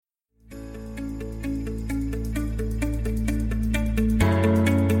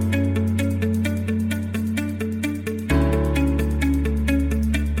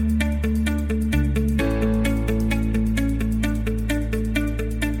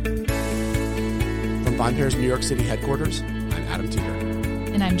VinePair's New York City headquarters, I'm Adam Teeter.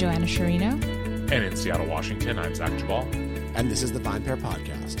 And I'm Joanna Sciarrino. And in Seattle, Washington, I'm Zach Jabal. And this is the VinePair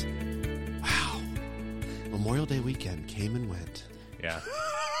Podcast. Wow. Memorial Day weekend came and went. Yeah.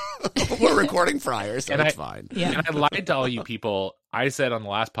 We're recording prior, so it's fine. Yeah. And I lied to all you people. I said on the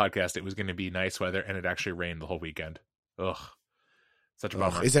last podcast it was going to be nice weather, and it actually rained the whole weekend. Ugh. Such a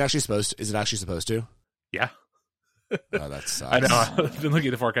bummer. Is it actually supposed to? Yeah. Oh, that sucks. I know. I've been looking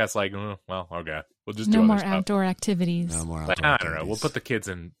at the forecast like, well, okay. We'll just do No other more stuff. outdoor activities. No more But outdoor I don't know. activities. We'll put the kids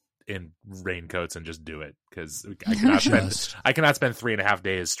in raincoats and just do it, because I cannot spend 3.5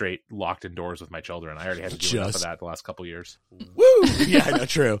 days straight locked indoors with my children. I already had to do enough of that the last couple years. Woo! Yeah, I know,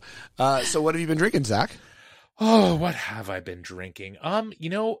 true. So what have you been drinking, Zach? Oh, what have I been drinking?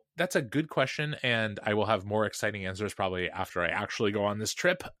 That's a good question, and I will have more exciting answers probably after I actually go on this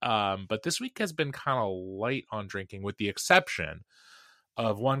trip. But this week has been kind of light on drinking, with the exception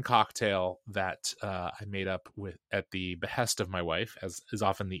of one cocktail that I made up at the behest of my wife, as is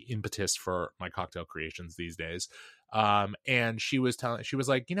often the impetus for my cocktail creations these days. And she was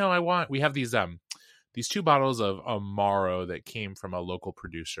like, we have these 2 bottles of Amaro that came from a local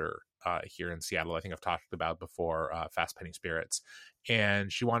producer here in Seattle. I think I've talked about before, Fast Penny Spirits.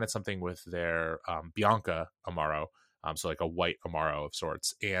 And she wanted something with their Bianca Amaro, so like a white Amaro of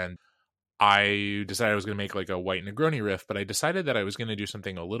sorts. And I decided I was going to make like a white Negroni riff, but I decided that I was going to do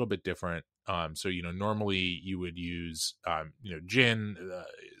something a little bit different. So, normally you would use, gin,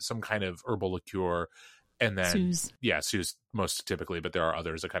 some kind of herbal liqueur, and then Suze. Yeah, Suze most typically, but there are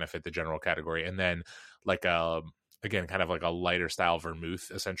others that kind of fit the general category. And then like again, kind of like a lighter style vermouth,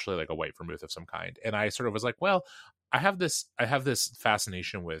 essentially like a white vermouth of some kind. And I sort of was like, well, I have this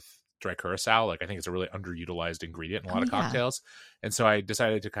fascination with dry curacao. Like, I think it's a really underutilized ingredient in a lot of cocktails. And so I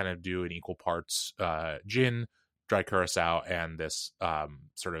decided to kind of do an equal parts gin, dry curacao, and this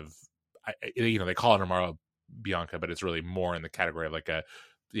sort of, they call it Amaro Bianca, but it's really more in the category of like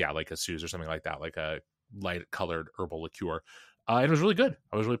a Suze or something like that, like a light colored herbal liqueur. It was really good.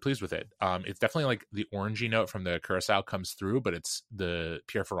 I was really pleased with it. It's definitely like the orangey note from the curacao comes through, but it's the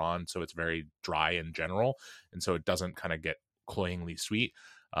Pierre Ferrand, so it's very dry in general, and so it doesn't kind of get cloyingly sweet.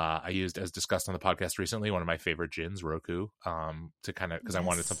 I used, as discussed on the podcast recently, one of my favorite gins, Roku, to kind of, because I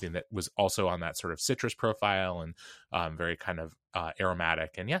wanted something that was also on that sort of citrus profile and very kind of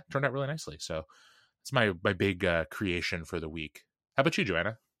aromatic, and it turned out really nicely. So it's my big creation for the week. How about you,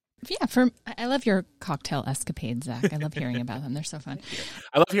 Joanna? Yeah, I love your cocktail escapades, Zach. I love hearing about them. They're so fun.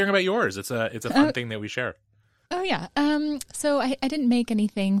 I love hearing about yours. It's a fun thing that we share. Oh, yeah. So I didn't make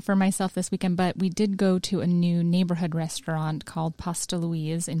anything for myself this weekend, but we did go to a new neighborhood restaurant called Pasta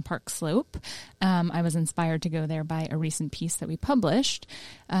Louise in Park Slope. I was inspired to go there by a recent piece that we published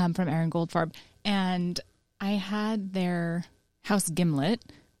from Aaron Goldfarb. And I had their house gimlet,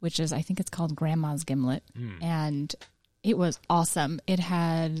 which is, I think it's called Grandma's Gimlet. And it was awesome. It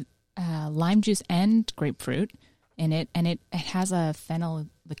had lime juice and grapefruit in it, and it has a fennel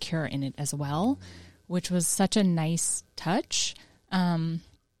liqueur in it as well, which was such a nice touch. I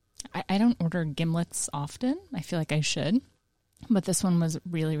don't order gimlets often. I feel like I should, but this one was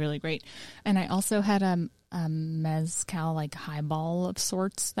really, really great. And I also had a mezcal, like highball of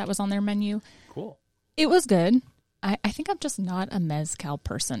sorts, that was on their menu. Cool. It was good. I think I'm just not a mezcal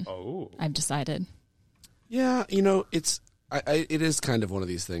person. Oh, I've decided. Yeah, it is kind of one of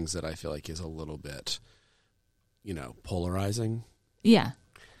these things that I feel like is a little bit, polarizing. Yeah.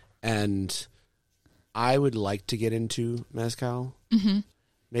 And I would like to get into mezcal. Mm-hmm.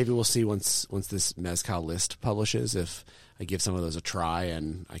 Maybe we'll see once this mezcal list publishes if I give some of those a try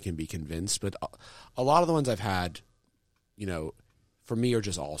and I can be convinced. But a lot of the ones I've had, for me are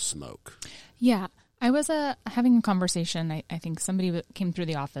just all smoke. Yeah. I was having a conversation. I think somebody came through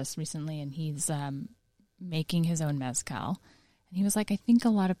the office recently, and he's making his own mezcal. And he was like, I think a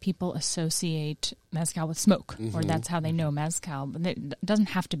lot of people associate mezcal with smoke, or that's how they know mezcal. But it doesn't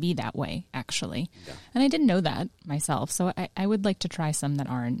have to be that way, actually. Yeah. And I didn't know that myself. So I would like to try some that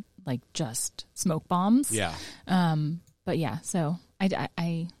aren't like just smoke bombs. Yeah. But yeah, so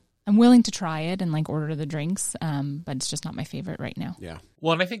I'm willing to try it and like order the drinks, but it's just not my favorite right now. Yeah.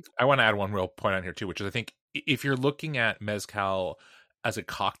 Well, and I think I want to add one real point on here too, which is I think if you're looking at mezcal as a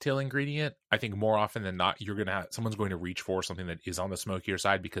cocktail ingredient, I think more often than not, someone's going to reach for something that is on the smokier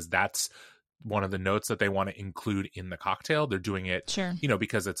side, because that's one of the notes that they want to include in the cocktail. They're doing it, sure,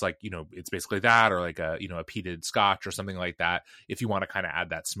 because it's like, it's basically that, or like a peated scotch or something like that, if you want to kind of add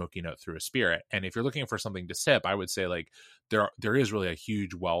that smoky note through a spirit. And if you're looking for something to sip, I would say like there is really a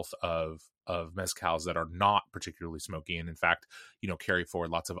huge wealth of of mezcals that are not particularly smoky, and in fact, carry forward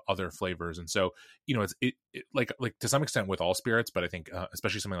lots of other flavors. And so, it's like to some extent with all spirits, but I think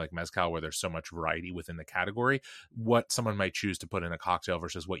especially something like mezcal where there's so much variety within the category, what someone might choose to put in a cocktail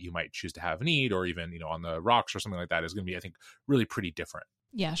versus what you might choose to have neat, or even on the rocks or something like that, is going to be, I think, really pretty different.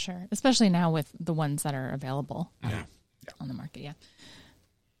 Yeah, sure. Especially now with the ones that are available on the market. Yeah.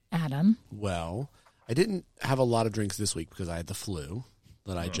 Adam. Well, I didn't have a lot of drinks this week because I had the flu.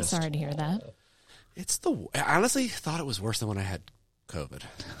 That I just. Sorry to hear that. I honestly thought it was worse than when I had COVID.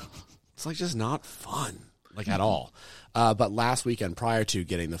 It's like just not fun, like at all. But last weekend, prior to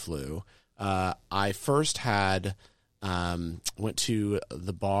getting the flu, I first had went to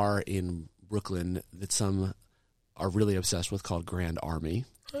the bar in Brooklyn that some are really obsessed with called Grand Army.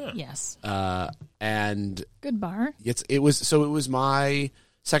 Yes. And good bar. It was my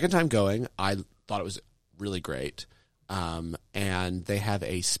second time going. I thought it was really great. And they have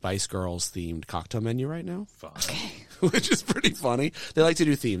a Spice Girls themed cocktail menu right now. Fun. Which is pretty funny. They like to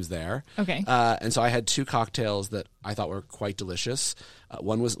do themes there. Okay. And so I had 2 cocktails that I thought were quite delicious.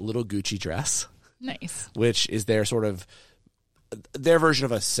 One was Little Gucci Dress. Nice. Which is their version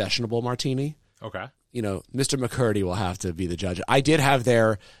of a sessionable martini. Okay. Mr. McCurdy will have to be the judge. I did have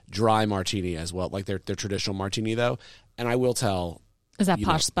their dry martini as well, like their traditional martini though. And I will tell. Is that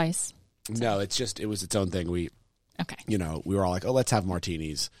Posh Spice? No, it was its own thing. Okay. We were all like, oh, let's have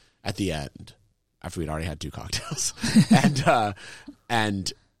martinis at the end after we'd already had 2 cocktails.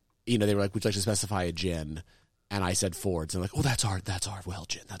 and they were like, would you like to specify a gin? And I said Ford's. And they're like, oh, that's our well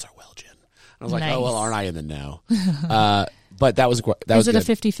gin. That's our well gin. And I was like, nice. Oh, well, aren't I in the know? But that was Is good. it a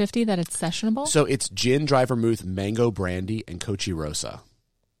 50-50 that it's sessionable? So it's gin, dry vermouth, mango brandy, and Cochi Rosa.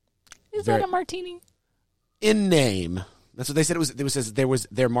 Is that a martini? In name. That's what they said. There was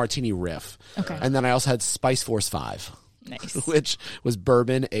their martini riff. Okay. And then I also had Spice Force 5. Nice. Which was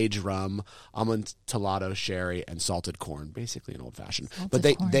bourbon, aged rum, amontillado, sherry, and salted corn. Basically an old-fashioned. But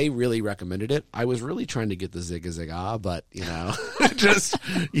they really recommended it. I was really trying to get the Zigga Zigga, but,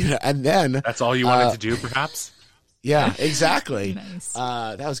 and then... That's all you wanted to do, perhaps? Yeah, exactly. Nice.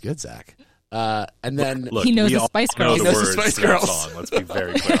 That was good, Zach. And then Look, he knows the Spice Girls. He knows the Spice Girls. Song. Let's be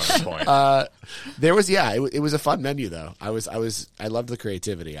very clear on this point. There was, it was a fun menu though. I loved the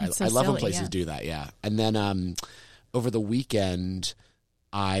creativity. I love when places do that. Yeah. And then over the weekend,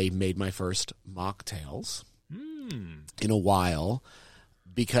 I made my first mocktails in a while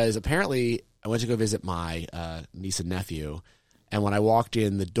because apparently I went to go visit my niece and nephew. And when I walked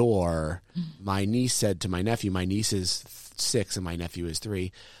in the door, my niece said to my nephew, my niece is 6 and my nephew is 3,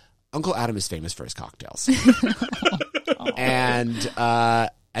 Uncle Adam is famous for his cocktails.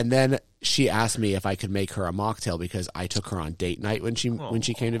 And then she asked me if I could make her a mocktail because I took her on date night when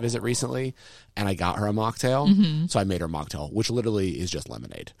she came to visit recently, and I got her a mocktail. Mm-hmm. So I made her a mocktail, which literally is just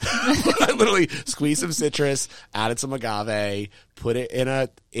lemonade. I literally squeezed some citrus, added some agave, put it in a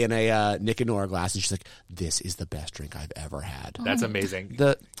Nick and Nora glass, and she's like, "This is the best drink I've ever had." That's amazing.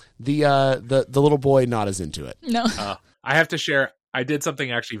 The little boy not as into it. No, I have to share. I did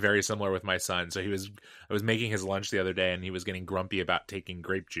something actually very similar with my son. So I was making his lunch the other day and he was getting grumpy about taking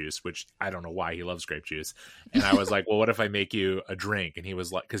grape juice, which I don't know why he loves grape juice. And I was like, well, what if I make you a drink? And he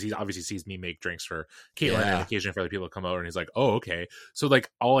was like, cause he obviously sees me make drinks for Caitlin and occasionally for other people to come over. And he's like, oh, okay. So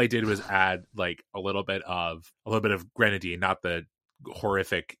like all I did was add like a little bit of grenadine, not the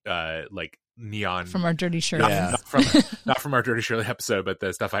horrific, like neon from our Dirty Shirley. Not from our Dirty Shirley episode, but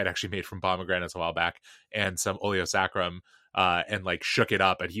the stuff I had actually made from pomegranates a while back, and some oleo saccharum, and like shook it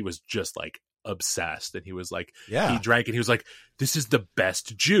up, and he was just like obsessed, and he was like, he drank and he was like, this is the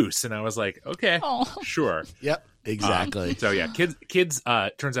best juice, and I was like, okay, sure, yep, exactly. So yeah, kids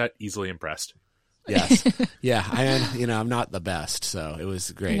turns out easily impressed. Yes. Yeah. I'm not the best, so it was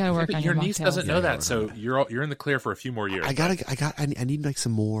great. You gotta work on your niece mocktails. doesn't know that, so you're in the clear for a few more years. I need like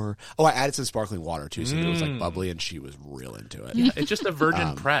some more. Oh, I added some sparkling water too, so it was like bubbly, and she was real into it. Yeah, it's just a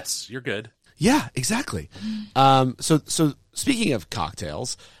virgin press. You're good. Yeah, exactly. So speaking of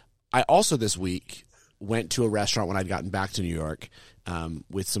cocktails, I also this week went to a restaurant when I'd gotten back to New York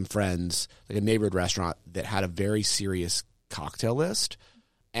with some friends, like a neighborhood restaurant that had a very serious cocktail list.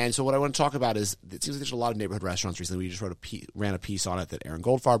 And so what I want to talk about is it seems like there's a lot of neighborhood restaurants recently. We just ran a piece on it that Aaron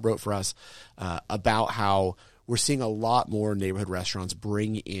Goldfarb wrote for us about how we're seeing a lot more neighborhood restaurants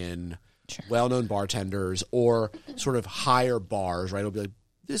bring in well-known bartenders or sort of higher bars, right? It'll be like,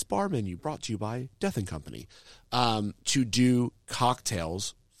 this bar menu brought to you by Death and Company to do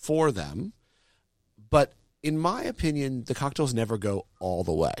cocktails for them. But in my opinion, the cocktails never go all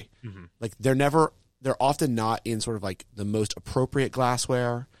the way. Mm-hmm. Like they're often not in sort of like the most appropriate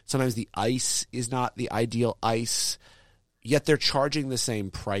glassware. Sometimes the ice is not the ideal ice, yet they're charging the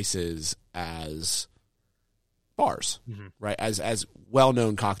same prices as bars, right? As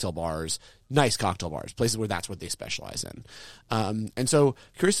well-known cocktail bars, nice cocktail bars, places where that's what they specialize in. And so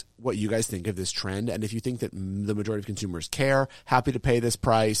curious what you guys think of this trend, and if you think that the majority of consumers care, happy to pay this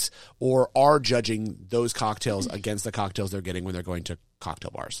price, or are judging those cocktails against the cocktails they're getting when they're going to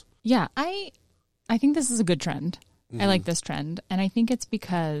cocktail bars. Yeah, I think this is a good trend. I like this trend. And I think it's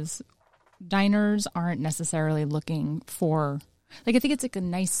because diners aren't necessarily looking for, like, I think it's like a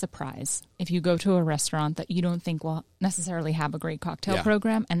nice surprise if you go to a restaurant that you don't think will necessarily have a great cocktail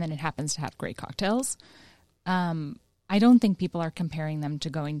program, and then it happens to have great cocktails. I don't think people are comparing them to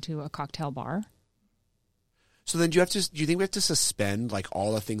going to a cocktail bar. So then do you think we have to suspend like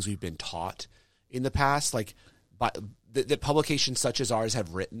all the things we've been taught in the past? Like that publications such as ours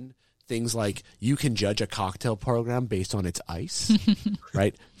have written things like you can judge a cocktail program based on its ice,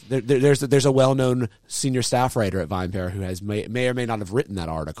 right? There's a well-known senior staff writer at VinePair who may or may not have written that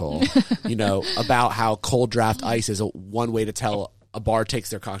article, about how cold draft ice is one way to tell a bar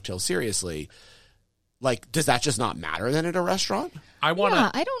takes their cocktail seriously. Like, does that just not matter then at a restaurant? I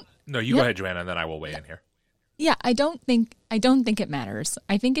don't. No, you go ahead, Joanna, and then I will weigh in here. Yeah, I don't think it matters.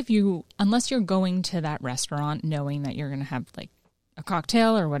 I think unless you're going to that restaurant knowing that you're going to have like a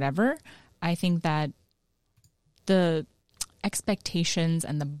cocktail or whatever, I think that the expectations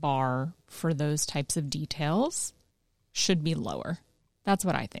and the bar for those types of details should be lower. That's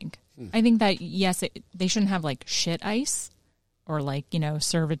what I think. I think that, yes, they shouldn't have like shit ice or like,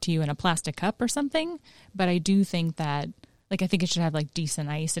 serve it to you in a plastic cup or something. But I do think that, like, I think it should have like decent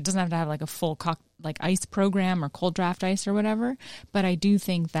ice. It doesn't have to have like a full ice program or cold draft ice or whatever. But I do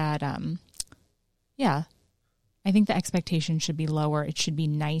think that, I think the expectation should be lower. It should be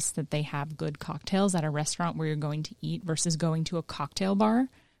nice that they have good cocktails at a restaurant where you're going to eat versus going to a cocktail bar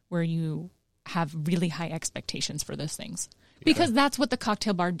where you have really high expectations for those things. Because that's what the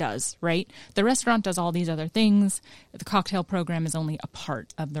cocktail bar does, right? The restaurant does all these other things. The cocktail program is only a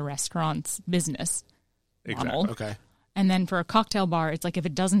part of the restaurant's business model. Okay. And then for a cocktail bar, it's like if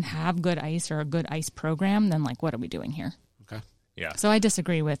it doesn't have good ice or a good ice program, then like, what are we doing here? Okay. Yeah. So I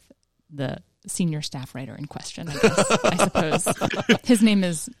disagree with the senior staff writer in question, I guess, I suppose. His name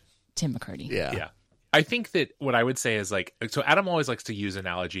is Tim McCurdy. Yeah. I think that what I would say is like, so Adam always likes to use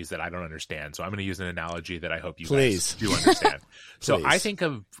analogies that I don't understand. So I'm going to use an analogy that I hope you guys do understand. So I think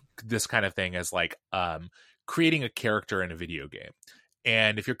of this kind of thing as like creating a character in a video game.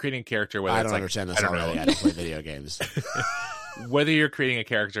 And if you're creating a character, whether I it's don't like, understand this already. I don't play video games. Whether you're creating a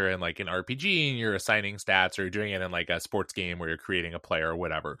character in like an RPG and you're assigning stats, or you're doing it in like a sports game where you're creating a player or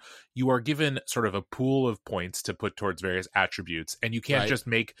whatever, you are given sort of a pool of points to put towards various attributes, and you can't just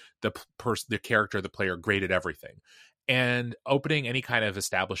make the character, the player, great at everything. And opening any kind of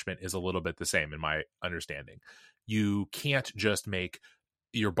establishment is a little bit the same in my understanding. You can't just make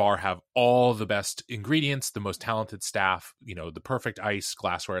your bar have all the best ingredients, the most talented staff, the perfect ice,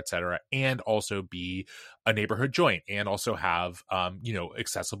 glassware, etc., and also be a neighborhood joint and also have,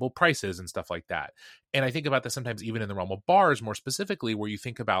 accessible prices and stuff like that. And I think about this sometimes even in the realm of bars, more specifically, where you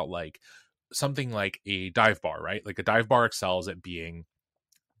think about like something like a dive bar, right? Like a dive bar excels at being,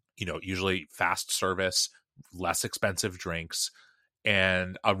 usually fast service, less expensive drinks,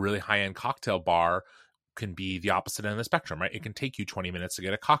 and a really high-end cocktail bar can be the opposite end of the spectrum, right? It can take you 20 minutes to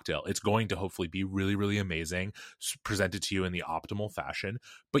get a cocktail. It's going to hopefully be really, really amazing, presented to you in the optimal fashion,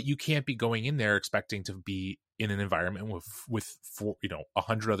 but you can't be going in there expecting to be in an environment with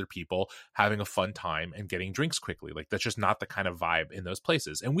 100 other people having a fun time and getting drinks quickly. Like, that's just not the kind of vibe in those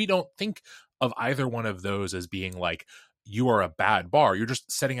places. And we don't think of either one of those as being like, you are a bad bar. You're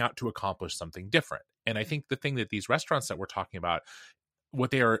just setting out to accomplish something different. And I think the thing that these restaurants that we're talking about, what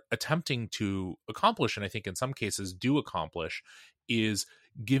they are attempting to accomplish, and I think in some cases do accomplish, is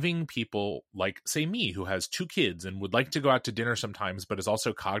giving people like, say, me, who has 2 kids and would like to go out to dinner sometimes, but is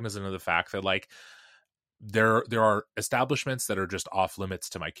also cognizant of the fact that like there are establishments that are just off limits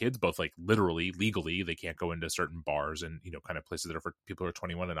to my kids, both like literally, legally, they can't go into certain bars and, kind of places that are for people who are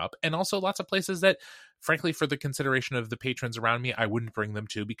 21 and up. And also lots of places that, frankly, for the consideration of the patrons around me, I wouldn't bring them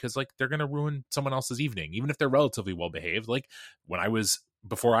to, because like they're going to ruin someone else's evening, even if they're relatively well behaved. Like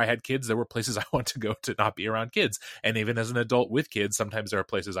before I had kids, there were places I want to go to not be around kids. And even as an adult with kids, sometimes there are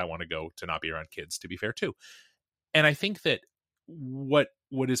places I want to go to not be around kids, to be fair too. And I think that what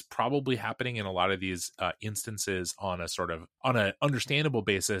is probably happening in a lot of these instances on an understandable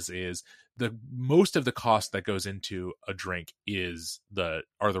basis is the most of the cost that goes into a drink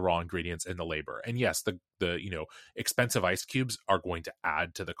are the raw ingredients and the labor. And yes, the expensive ice cubes are going to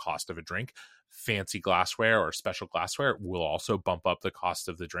add to the cost of a drink. fancy glassware or special glassware will also bump up the cost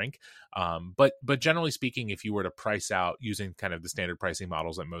of the drink. But generally speaking, if you were to price out using kind of the standard pricing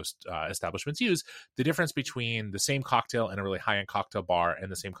models that most establishments use, the difference between the same cocktail in a really high-end cocktail bar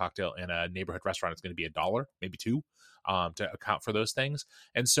and the same cocktail in a neighborhood restaurant is going to be $1, maybe $2. To account for those things.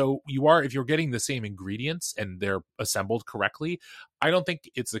 And so if you're getting the same ingredients and they're assembled correctly, I don't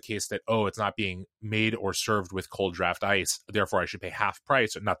think it's the case that, it's not being made or served with cold draft ice, therefore I should pay half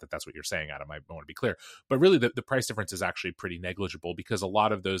price. Not that that's what you're saying, Adam, I want to be clear. But really the price difference is actually pretty negligible because a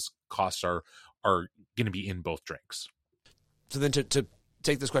lot of those costs are going to be in both drinks. So then to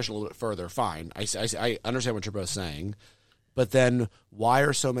take this question a little bit further, fine. I understand what you're both saying, but then why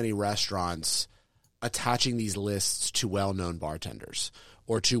are so many restaurants attaching these lists to well-known bartenders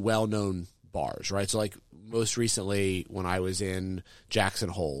or to well-known bars, right? So like most recently when I was in Jackson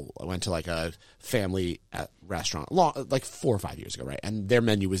Hole, I went to like a family restaurant like 4 or 5 years ago, right? And their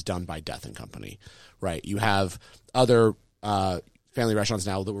menu was done by Death and Company, right? You have other family restaurants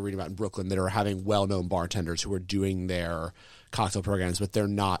now that we're reading about in Brooklyn that are having well-known bartenders who are doing their cocktail programs, but they're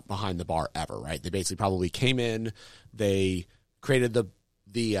not behind the bar ever, right? They basically probably came in, they created the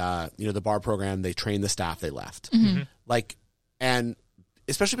bar program, they trained the staff, they left. Mm-hmm. Like, and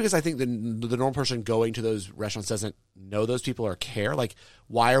especially because I think the normal person going to those restaurants doesn't know those people or care. Like,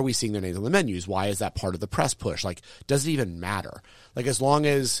 why are we seeing their names on the menus? Why is that part of the press push? Like, does it even matter? Like, as long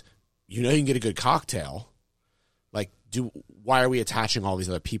as you can get a good cocktail, like, why are we attaching all these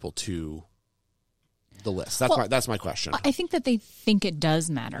other people to the list? That's my question. I think that they think it does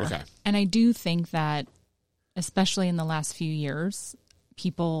matter. Okay. And I do think that, especially in the last few years,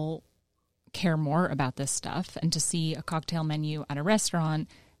 people care more about this stuff, and to see a cocktail menu at a restaurant,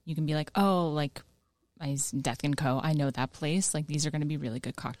 you can be like, like Death & Co. I know that place. Like, these are going to be really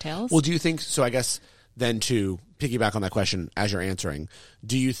good cocktails. Well, do you think so? I guess then to piggyback on that question as you're answering,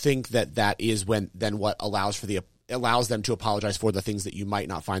 do you think that is what allows them to apologize for the things that you might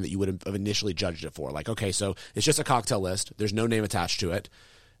not find that you would have initially judged it for? Like, okay, so it's just a cocktail list. There's no name attached to it.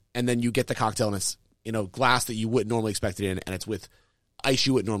 And then you get the cocktail and it's in a glass that you wouldn't normally expect it in, and it's with ice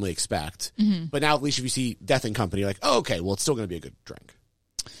you wouldn't normally expect. Mm-hmm. But now at least if you see Death & Company, you're like, okay, well, it's still going to be a good drink.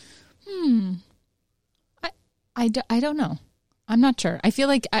 I don't know. I'm not sure. I feel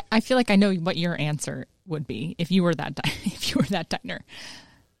like I know what your answer would be if you were that diner.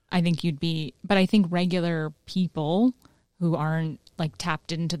 I think you'd be, but I think regular people who aren't like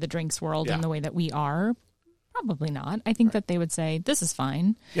tapped into the drinks world in the way that we are, probably not. I think that they would say this is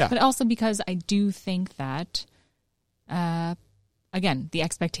fine. Yeah. But also because I do think that again, the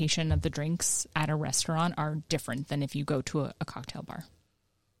expectation of the drinks at a restaurant are different than if you go to a cocktail bar.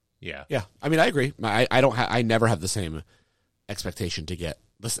 Yeah. Yeah. I mean, I agree. I never have the same expectation to get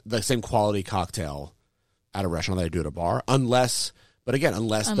the same quality cocktail at a restaurant that I do at a bar, unless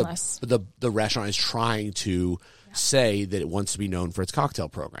the restaurant is trying to say that it wants to be known for its cocktail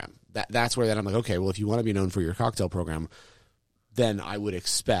program. That's where then I'm like, okay, well, if you want to be known for your cocktail program, then I would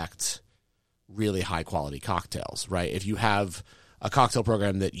expect really high quality cocktails, right? If you have a cocktail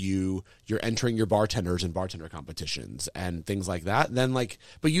program that you're entering your bartenders in bartender competitions and things like that, then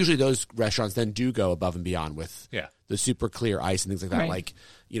but usually those restaurants then do go above and beyond with the super clear ice and things like that. Right.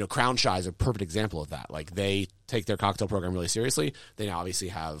 Like, Crown Shy is a perfect example of that. Like, they take their cocktail program really seriously. They now obviously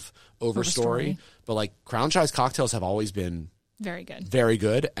have Overstory. But like, Crown Shy's cocktails have always been very good. Very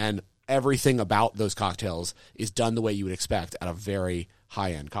good. And everything about those cocktails is done the way you would expect at a very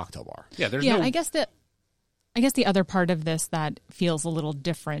high-end cocktail bar. Yeah, I guess the other part of this that feels a little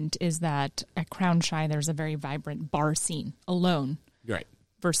different is that at Crown Shy, there's a very vibrant bar scene alone. Right.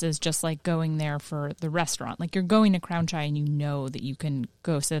 Versus just like going there for the restaurant. Like, you're going to Crown Shy and you know that you can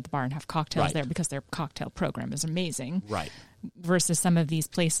go sit at the bar and have cocktails there because their cocktail program is amazing. Right. Versus some of these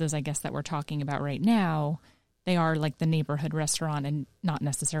places, I guess, that we're talking about right now, they are like the neighborhood restaurant and not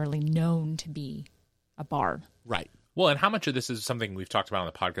necessarily known to be a bar. Right. Well, and how much of this is something we've talked about on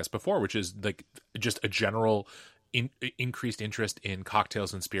the podcast before, which is like just a general increased interest in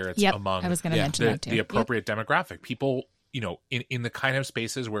cocktails and spirits among I was going to mention that too. The appropriate demographic. People, in the kind of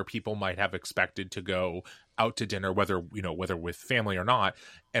spaces where people might have expected to go out to dinner, whether with family or not,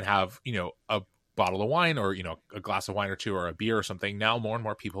 and have, a bottle of wine or, a glass of wine or two or a beer or something. Now more and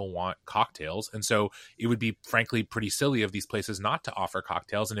more people want cocktails. And so it would be frankly pretty silly of these places not to offer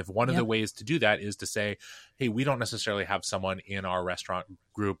cocktails. And if one of the ways to do that is to say, hey, we don't necessarily have someone in our restaurant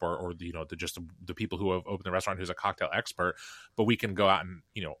group or the people who have opened the restaurant who's a cocktail expert, but we can go out and,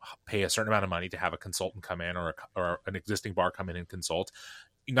 pay a certain amount of money to have a consultant come in or an existing bar come in and consult.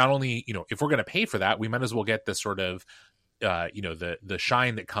 Not only, if we're going to pay for that, we might as well get this sort of the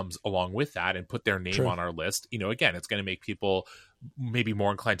shine that comes along with that and put their name on our list, again, it's going to make people maybe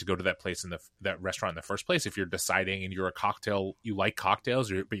more inclined to go to that place that restaurant in the first place. If you're deciding and you like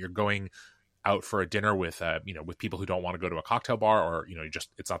cocktails, but you're going out for a dinner with people who don't want to go to a cocktail bar, or,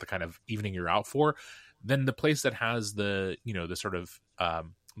 it's not the kind of evening you're out for, then the place that has the sort of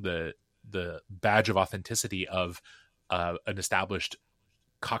the badge of authenticity of an established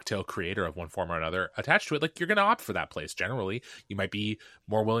cocktail creator of one form or another attached to it, like, you're going to opt for that place. Generally, you might be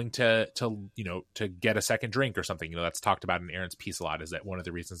more willing to get a second drink or something. That's talked about in Aaron's piece a lot, is that one of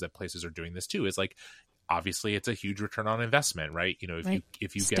the reasons that places are doing this too is, like, obviously it's a huge return on investment, right?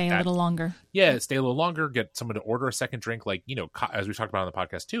 If you stay get a little longer, stay a little longer, get someone to order a second drink, like, as we talked about on the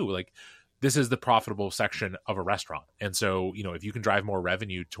podcast too, like, this is the profitable section of a restaurant. And so, if you can drive more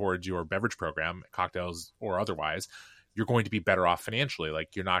revenue towards your beverage program, cocktails or otherwise, you're going to be better off financially.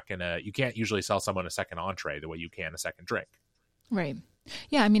 Like, you can't usually sell someone a second entree the way you can a second drink. Right.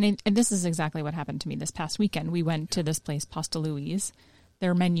 Yeah. I mean, and this is exactly what happened to me this past weekend. We went to this place, Pasta Louise.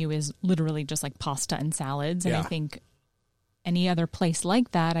 Their menu is literally just like pasta and salads. And I think any other place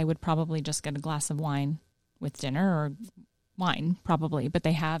like that, I would probably just get a glass of wine with dinner, or wine probably, but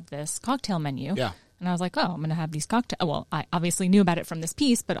they have this cocktail menu. Yeah. And I was like, I'm going to have these cocktails. Well, I obviously knew about it from this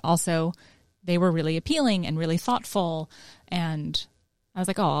piece, but also they were really appealing and really thoughtful. And I was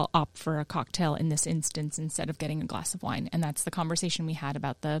like, I'll opt for a cocktail in this instance instead of getting a glass of wine. And that's the conversation we had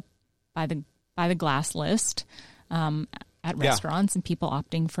about the by the glass list at restaurants and people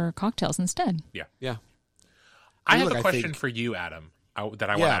opting for cocktails instead. Yeah. Yeah. I have a question for you, Adam,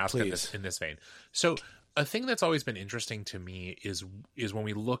 that I want to ask in this vein. So a thing that's always been interesting to me is when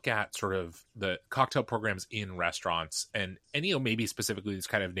we look at sort of the cocktail programs in restaurants, and maybe specifically these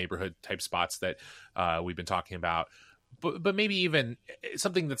kind of neighborhood type spots that we've been talking about, but maybe even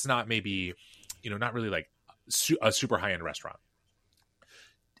something that's not maybe, not really like a super high end restaurant.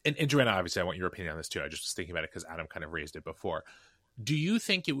 And Joanna, obviously I want your opinion on this too. I just was thinking about it because Adam kind of raised it before. Do you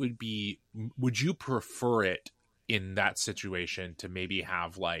think would you prefer it in that situation to maybe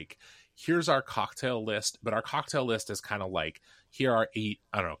have like, here's our cocktail list, but our cocktail list is kind of like, here are 8,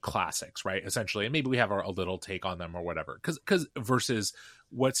 classics, right? Essentially. And maybe we have a little take on them or whatever. Because versus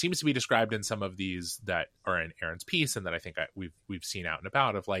what seems to be described in some of these that are in Aaron's piece, and that I think we've seen out and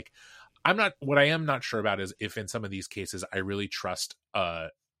about, of like, what I am not sure about is if in some of these cases, I really trust a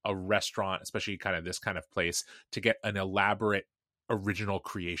restaurant, especially kind of this kind of place, to get an elaborate original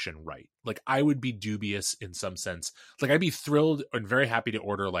creation right. Like, I would be dubious in some sense. Like, I'd be thrilled and very happy to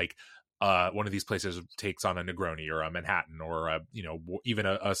order like one of these places takes on a Negroni or a Manhattan or even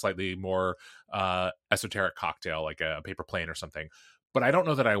a slightly more esoteric cocktail like a paper plane or something. But I don't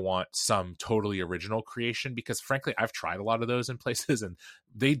know that I want some totally original creation, because frankly, I've tried a lot of those in places and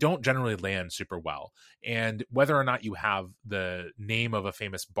they don't generally land super well. And whether or not you have the name of a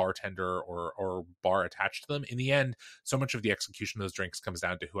famous bartender or bar attached to them, in the end, so much of the execution of those drinks comes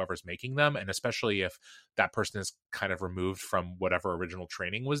down to whoever's making them. And especially if that person is kind of removed from whatever original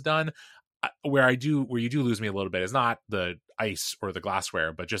training was done, where you do lose me a little bit is not the ice or the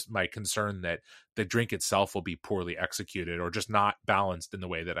glassware, but just my concern that the drink itself will be poorly executed or just not balanced in the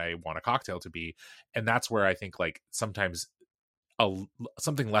way that I want a cocktail to be. And that's where I think like sometimes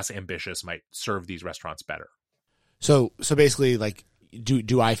something less ambitious might serve these restaurants better. So basically, like,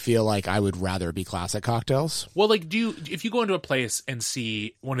 do I feel like I would rather be classic cocktails? Well, like, if you go into a place and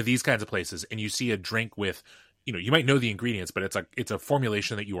see one of these kinds of places and you see a drink with, you might know the ingredients, but it's a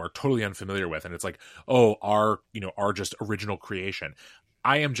formulation that you are totally unfamiliar with. And it's like, our just original creation.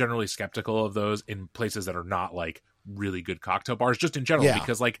 I am generally skeptical of those in places that are not like really good cocktail bars, just in general,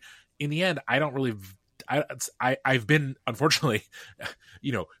 because like in the end, I don't really, I've been, unfortunately,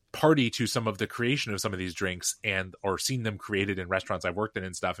 party to some of the creation of some of these drinks or seen them created in restaurants I've worked in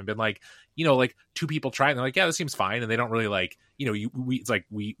and stuff, and been like, like 2 people try it and they're like, yeah, this seems fine. And they don't really like, it's like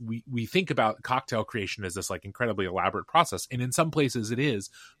we think about cocktail creation as this like incredibly elaborate process. And in some places it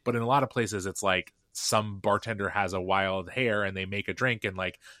is, but in a lot of places it's like some bartender has a wild hair and they make a drink and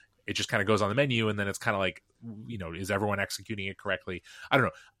like, it just kind of goes on the menu. And then it's kind of like, is everyone executing it correctly? I don't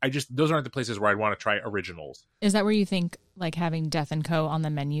know. Those aren't the places where I'd want to try originals. Is that where you think like having Death & Co. on the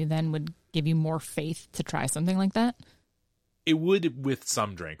menu then would give you more faith to try something like that? It would with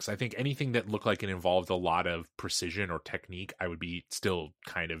some drinks. I think anything that looked like it involved a lot of precision or technique, I would be still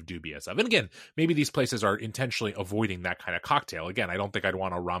kind of dubious of. And again, maybe these places are intentionally avoiding that kind of cocktail. Again, I don't think I'd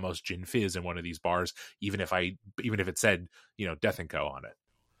want a Ramos Gin Fizz in one of these bars, even if it said, Death & Co. on it.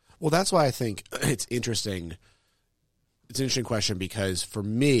 Well, that's why I think it's interesting. It's an interesting question because for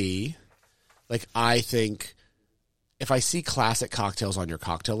me, like, I think if I see classic cocktails on your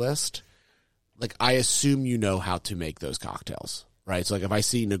cocktail list, like I assume you know how to make those cocktails, right? So like if I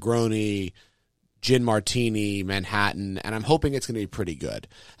see Negroni, gin martini, Manhattan, and I'm hoping it's going to be pretty good.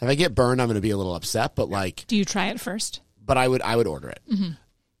 If I get burned, I'm going to be a little upset, but like, do you try it first? But I would order it. Mm-hmm.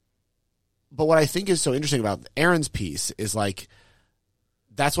 But what I think is so interesting about Aaron's piece is like,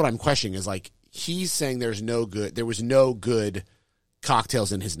 that's what I'm questioning is like, he's saying there was no good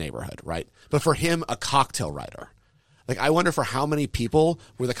cocktails in his neighborhood, right? But for him, a cocktail writer. Like, I wonder for how many people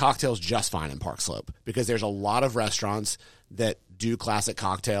were the cocktails just fine in Park Slope, because there's a lot of restaurants that do classic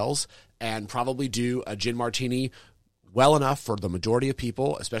cocktails and probably do a gin martini well enough for the majority of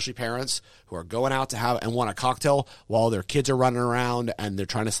people, especially parents who are going out to have and want a cocktail while their kids are running around and they're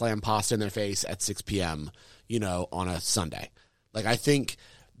trying to slam pasta in their face at 6 p.m., on a Sunday. Like, I think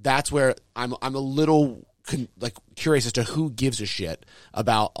that's where I'm a little curious as to who gives a shit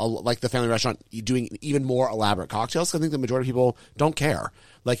about like the family restaurant doing even more elaborate cocktails. I think the majority of people don't care.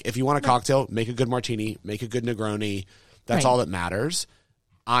 Like, if you want a cocktail, make a good martini, make a good Negroni. That's all that matters.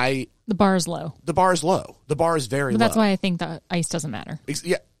 The bar is low. The bar is low. The bar is very low. That's why I think the ice doesn't matter.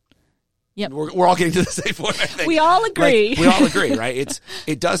 Yeah. Yep. We're all getting to the same point, I think. We all agree. Like, we all agree, right?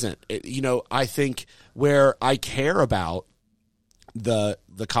 It doesn't. I think where I care about the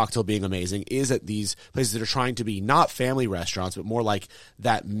cocktail being amazing is at these places that are trying to be not family restaurants, but more like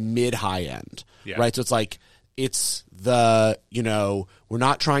that mid-high end, right? So it's like, it's we're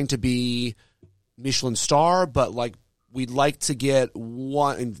not trying to be Michelin star, but like, we'd like to get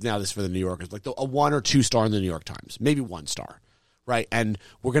one, and now this is for the New Yorkers, like a 1 or 2 star in the New York Times, maybe 1 star, right? And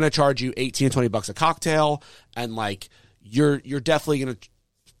we're going to charge you $18 to $20 a cocktail, and like, you're definitely going to,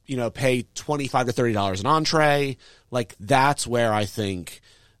 pay $25 to $30 an entree. Like, that's where I think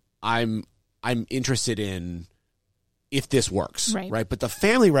I'm interested in if this works, right? But the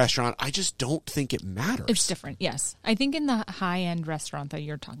family restaurant, I just don't think it matters. It's different, yes. I think in the high-end restaurant that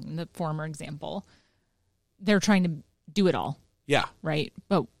you're talking, the former example, they're trying to do it all. Yeah. Right?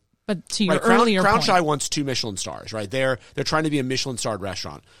 But to your earlier Crown point, Shy wants 2 Michelin stars, right? They're trying to be a Michelin starred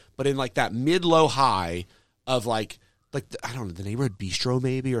restaurant. But in like that mid-low high of like I don't know, the neighborhood bistro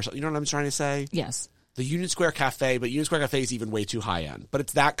maybe, or something. You know what I'm trying to say? Yes. The Union Square Cafe, but Union Square Cafe is even way too high end. But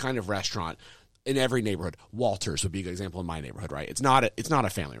it's that kind of restaurant in every neighborhood. Walters would be a good example in my neighborhood, right? It's not a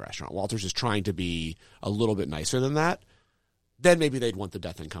family restaurant. Walters is trying to be a little bit nicer than that. Then maybe they'd want the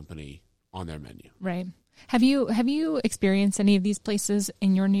Death and Company on their menu. Right. Have you experienced any of these places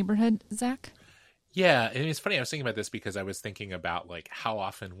in your neighborhood, Zach? Yeah, and it's funny. I was thinking about this because I was thinking about like how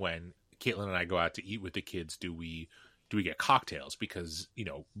often when Caitlin and I go out to eat with the kids do we get cocktails, because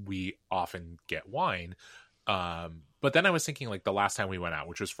we often get wine. But then I was thinking like the last time we went out,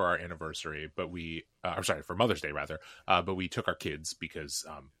 which was for our anniversary, but for Mother's Day rather. But we took our kids because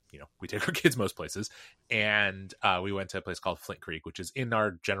we take our kids most places, and we went to a place called Flint Creek, which is in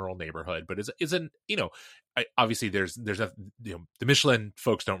our general neighborhood, but isn't obviously there's the Michelin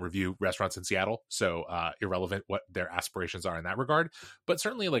folks don't review restaurants in Seattle, so irrelevant what their aspirations are in that regard, but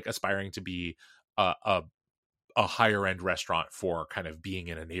certainly like aspiring to be a higher end restaurant for kind of being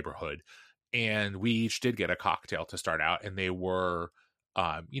in a neighborhood. And we each did get a cocktail to start out, and they were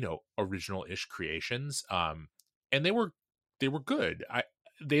original-ish creations, and they were good.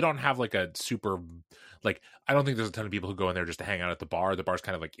 They don't have like a super, like, I don't think there's a ton of people who go in there just to hang out at the bar. The bar's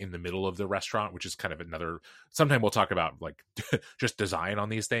kind of like in the middle of the restaurant, which is kind of another, sometime we'll talk about like just design on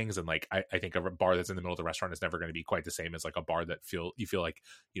these things. And like, I think a bar that's in the middle of the restaurant is never going to be quite the same as like a bar that you feel like,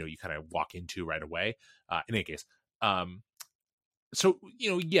 you kind of walk into right away. In any case, so,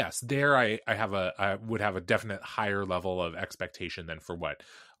 yes, there I would have a definite higher level of expectation than for what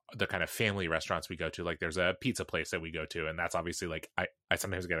the kind of family restaurants we go to. Like, there's a pizza place that we go to, and that's obviously like I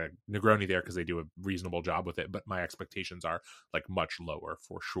sometimes get a Negroni there because they do a reasonable job with it, but my expectations are like much lower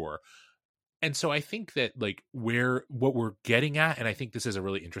for sure. And so I think that like what we're getting at, and I think this is a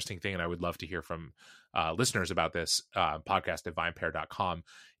really interesting thing, and I would love to hear from listeners about this podcast at vinepair.com,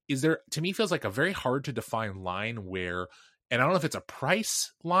 is there, to me, feels like a very hard to define line where, and I don't know if it's a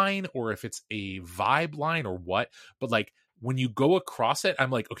price line or if it's a vibe line or what, but like when you go across it, I'm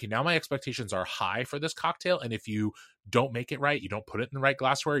like, okay, now my expectations are high for this cocktail. And if you don't make it right, you don't put it in the right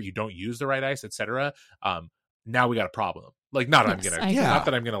glassware, you don't use the right ice, etc. Now we got a problem. Like, not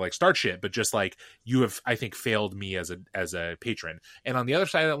that I'm gonna like start shit, but just like you have, I think, failed me as a patron. And on the other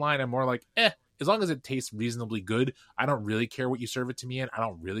side of that line, I'm more like, as long as it tastes reasonably good, I don't really care what you serve it to me in. I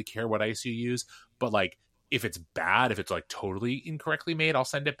don't really care what ice you use. But like, if it's bad, if it's like totally incorrectly made, I'll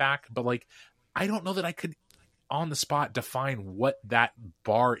send it back. But like, I don't know that I could on the spot define what that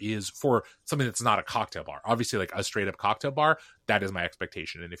bar is for something that's not a cocktail bar. Obviously, like a straight up cocktail bar, that is my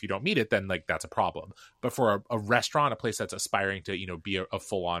expectation. And if you don't meet it, then like that's a problem. But for a restaurant, a place that's aspiring to, you know, be a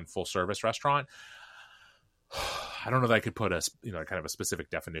full on full service restaurant, I don't know that I could put a, you know, kind of a specific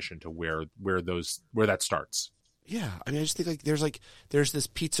definition to where that starts. Yeah. I mean, I just think there's this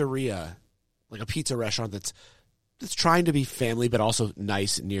pizzeria, like a pizza restaurant that's trying to be family, but also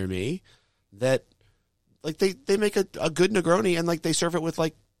nice near me, that like they make a good Negroni and like they serve it with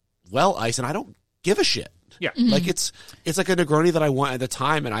like well ice, and I don't give a shit. Yeah. Like it's like a Negroni that I want at the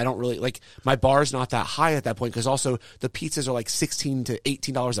time, and I don't really like, my bar's not that high at that point, because also the pizzas are like $16 to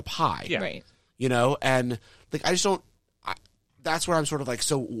 $18 a pie. Yeah. Right. You know, and like I just don't. That's where I'm sort of like,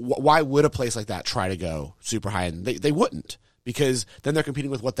 so why would a place like that try to go super high? And they wouldn't, because then they're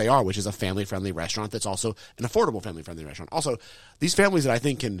competing with what they are, which is a family-friendly restaurant that's also an affordable family-friendly restaurant. Also, these families that I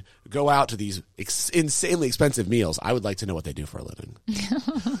think can go out to these insanely expensive meals, I would like to know what they do for a living.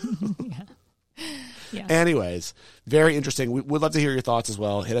 Yeah. Anyways, very interesting. We would love to hear your thoughts as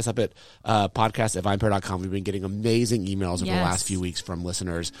well. Hit us up at podcast@vinepair.com. We've been getting amazing emails over the last few weeks from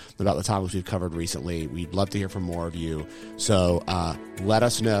listeners about the topics we've covered recently. We'd love to hear from more of you. So let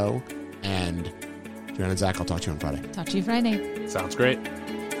us know. And Joanna and Zach, I'll talk to you on Friday. Talk to you Friday. Sounds great.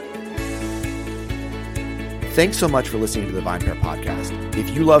 Thanks so much for listening to the VinePair podcast. If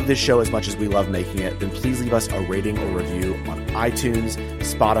you love this show as much as we love making it, then please leave us a rating or review on iTunes,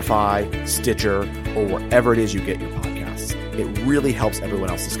 Spotify, Stitcher, or wherever it is you get your podcasts. It really helps everyone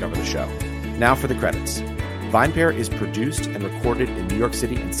else discover the show. Now for the credits. VinePair is produced and recorded in New York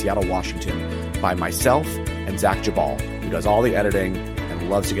City and Seattle, Washington by myself and Zach Jabal, who does all the editing and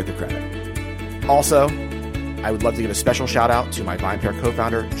loves to get the credit. Also, I would love to give a special shout out to my VinePair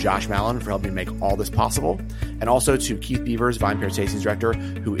co-founder, Josh Mallon, for helping me make all this possible, and also to Keith Beavers, VinePair Tastings Director,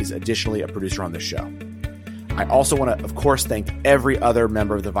 who is additionally a producer on this show. I also want to, of course, thank every other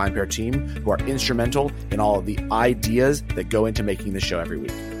member of the VinePair team who are instrumental in all of the ideas that go into making this show every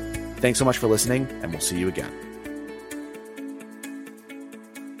week. Thanks so much for listening, and we'll see you again.